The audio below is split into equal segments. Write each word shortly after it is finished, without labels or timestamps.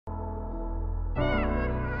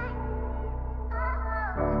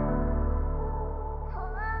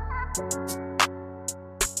Hello,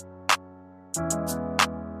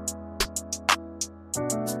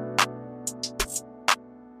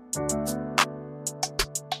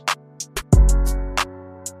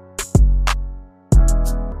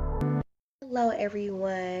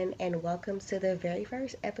 everyone, and welcome to the very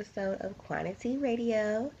first episode of Quantity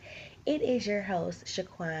Radio. It is your host,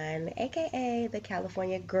 Shaquan, aka the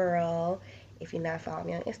California Girl. If you're not following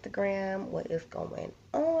me on Instagram, what is going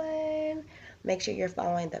on? Make sure you're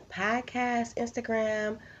following the podcast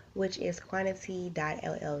Instagram, which is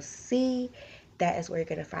quantity.llc. That is where you're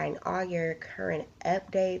going to find all your current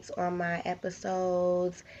updates on my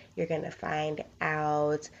episodes. You're going to find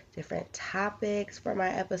out different topics for my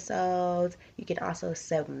episodes. You can also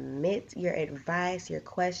submit your advice, your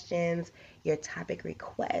questions, your topic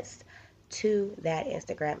requests to that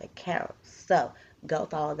Instagram account. So go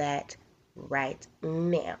follow that right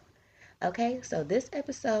now. Okay, so this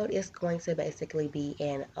episode is going to basically be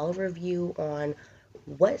an overview on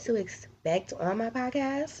what to expect on my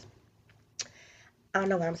podcast. I don't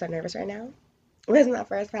know why I'm so nervous right now. This is my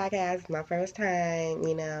first podcast, my first time,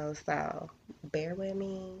 so bear with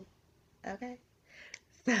me, okay?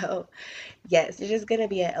 So, yes, it's just going to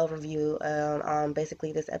be an overview on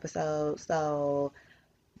basically this episode. So,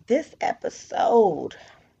 this episode,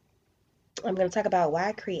 I'm going to talk about why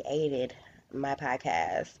I created my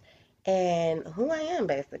podcast and who I am,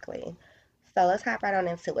 basically. So, let's hop right on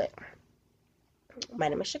into it. My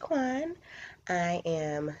name is Shaquan. I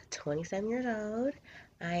am 27 years old.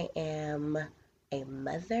 I am a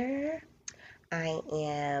mother. I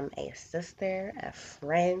am a sister, a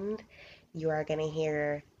friend. You are going to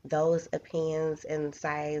hear those opinions and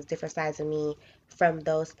sides, different sides of me from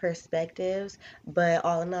those perspectives. But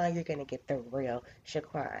all in all, you're going to get the real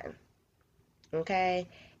Shaquan. Okay?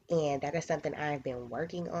 And that is something I've been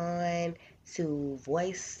working on to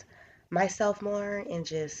voice myself more and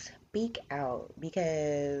just speak out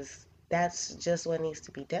because that's just what needs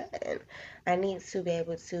to be done. I need to be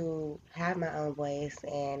able to have my own voice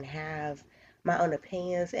and have my own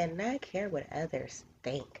opinions and not care what others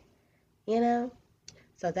think, you know?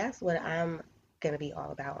 So that's what I'm going to be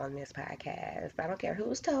all about on this podcast. I don't care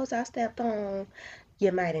whose toes I stepped on,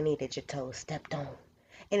 you might have needed your toes stepped on.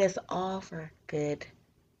 And it's all for good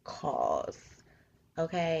cause.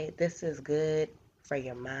 Okay, this is good for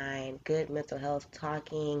your mind, good mental health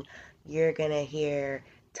talking. You're gonna hear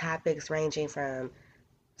topics ranging from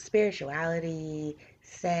spirituality,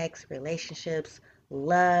 sex, relationships,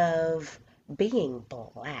 love, being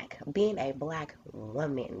black, being a black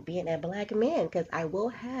woman, being a black man, because I will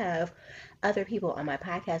have other people on my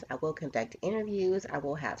podcast. I will conduct interviews, I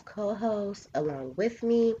will have co hosts along with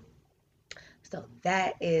me. So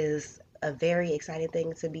that is a very exciting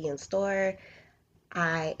thing to be in store.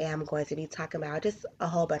 I am going to be talking about just a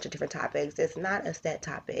whole bunch of different topics. It's not a set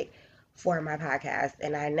topic for my podcast,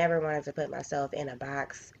 and I never wanted to put myself in a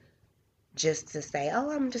box just to say, oh,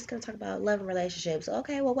 I'm just going to talk about love and relationships.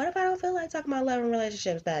 Okay, well, what if I don't feel like talking about love and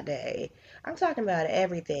relationships that day? I'm talking about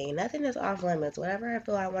everything. Nothing is off limits. Whatever I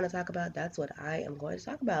feel I want to talk about, that's what I am going to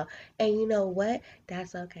talk about. And you know what?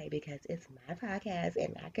 That's okay because it's my podcast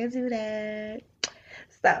and I can do that.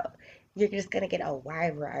 So you're just going to get a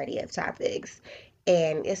wide variety of topics.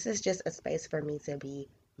 And this is just a space for me to be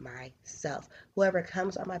myself. Whoever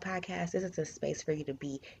comes on my podcast, this is a space for you to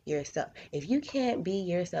be yourself. If you can't be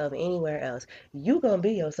yourself anywhere else, you going to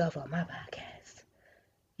be yourself on my podcast.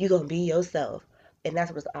 you going to be yourself. And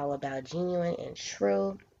that's what it's all about, genuine and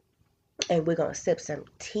true. And we're going to sip some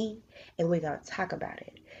tea and we're going to talk about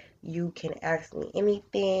it. You can ask me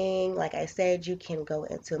anything. Like I said, you can go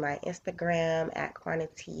into my Instagram at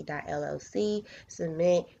quantity.llc,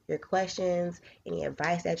 submit your questions, any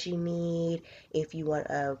advice that you need. If you want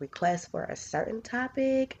a request for a certain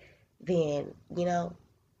topic, then,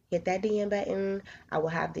 hit that DM button. I will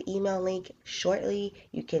have the email link shortly.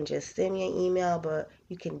 You can just send me an email, but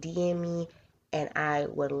you can DM me, and I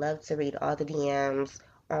would love to read all the DMs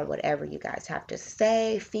on whatever you guys have to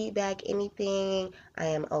say, feedback, anything. I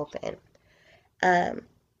am open. Um,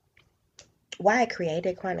 why I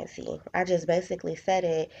created Quantity, I just basically said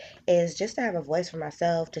it, is just to have a voice for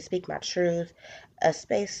myself, to speak my truth, a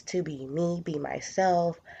space to be me, be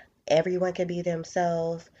myself. Everyone can be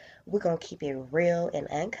themselves. We're going to keep it real and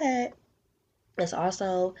uncut. It's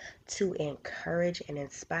also to encourage and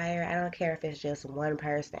inspire. I don't care if it's just one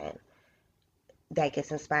person that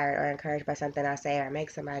gets inspired or encouraged by something I say, or make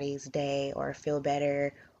somebody's day or feel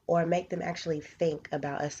better, or make them actually think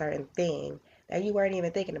about a certain thing that you weren't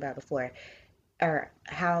even thinking about before, or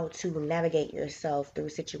how to navigate yourself through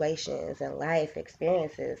situations and life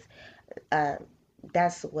experiences. Um,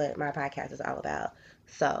 that's what my podcast is all about.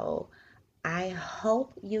 So I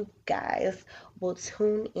hope you guys will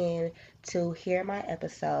tune in to hear my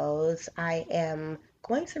episodes. I am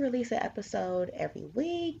going to release an episode every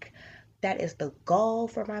week. That is the goal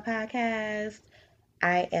for my podcast.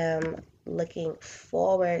 I am looking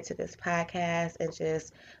forward to this podcast and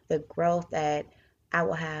just the growth that I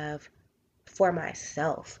will have for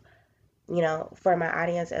myself, for my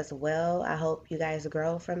audience as well. I hope you guys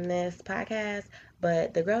grow from this podcast,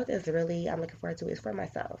 but the growth is really, I'm looking forward to is for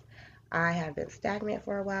myself. I have been stagnant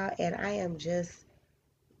for a while and I am just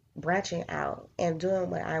branching out and doing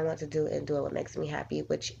what I want to do and doing what makes me happy,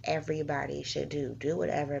 which everybody should do. Do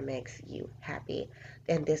whatever makes you happy.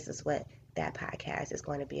 And this is what that podcast is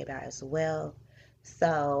going to be about as well.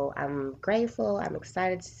 So I'm grateful. I'm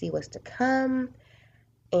excited to see what's to come.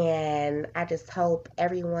 And I just hope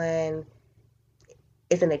everyone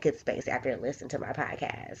is in a good space after listening to my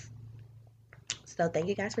podcast. So thank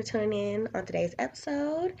you guys for tuning in on today's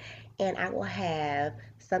episode. And I will have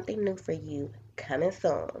something new for you coming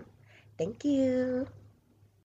soon. Thank you.